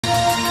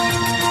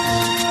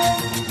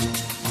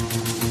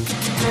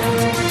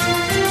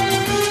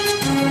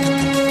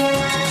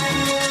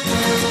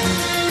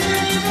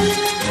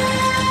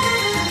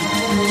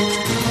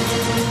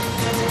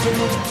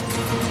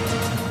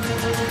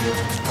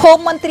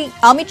హోంమంత్రి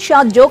Amit Shah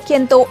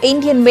జోక్యంతో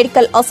Indian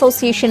medical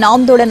association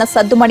ఆందోళన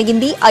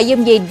సద్దుమణిగింది.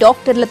 IMA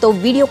డాక్టర్లతో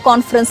video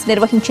conference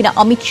నిర్వహించిన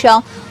అమిత్ షా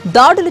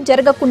దాడులు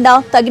జరగకుండా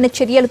తగిన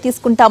చర్యలు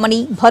తీసుకుంటామని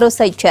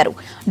భరోసా ఇచ్చారు.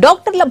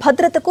 డాక్టర్ల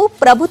భద్రతకు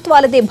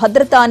ప్రభుత్వాలదే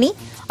భద్రత అని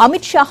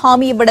అమిత్ షా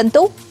హామీ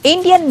ఇవ్వడంతో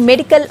ఇండియన్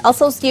మెడికల్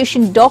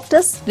అసోసియేషన్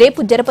డాక్టర్స్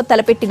రేపు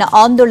తలపెట్టిన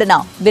ఆందోళన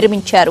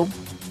విరమించారు.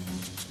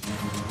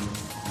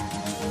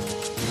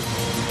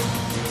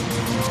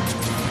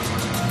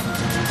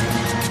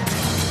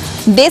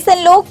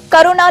 దేశంలో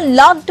కరోనా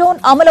లాక్డౌన్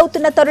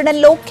అమలవుతున్న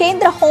తరుణంలో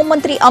కేంద్ర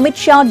హోంమంత్రి అమిత్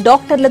షా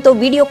డాక్టర్లతో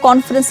వీడియో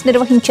కాన్ఫరెన్స్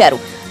నిర్వహించారు.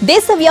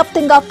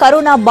 దేశవ్యాప్తంగా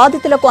కరోనా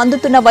బాధితులకు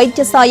అందుతున్న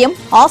వైద్య సాయం,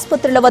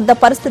 ఆసుపత్రుల వద్ద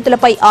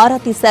పరిస్థితులపై ఆరా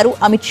తీశారు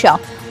అమిత్ షా.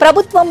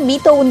 ప్రభుత్వం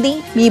మీతో ఉంది,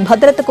 మీ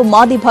భద్రతకు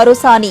మాది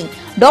భరోసా అని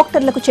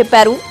డాక్టర్లకు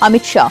చెప్పారు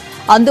అమిత్ షా.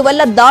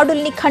 అందువల్ల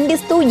దాడుల్ని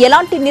ఖండిస్తూ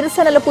ఎలాంటి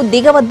నిరసనలకు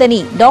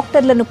దిగవద్దని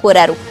డాక్టర్లను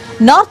కోరారు.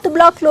 నార్త్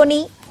బ్లాక్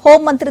లోని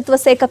హోంమంత్రిత్వ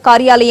శాఖ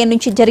కార్యాలయం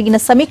నుంచి జరిగిన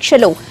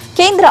సమీక్షలో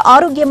కేంద్ర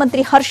ఆరోగ్య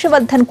మంత్రి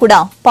హర్షవర్ధన్ కూడా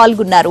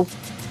పాల్గొన్నారు.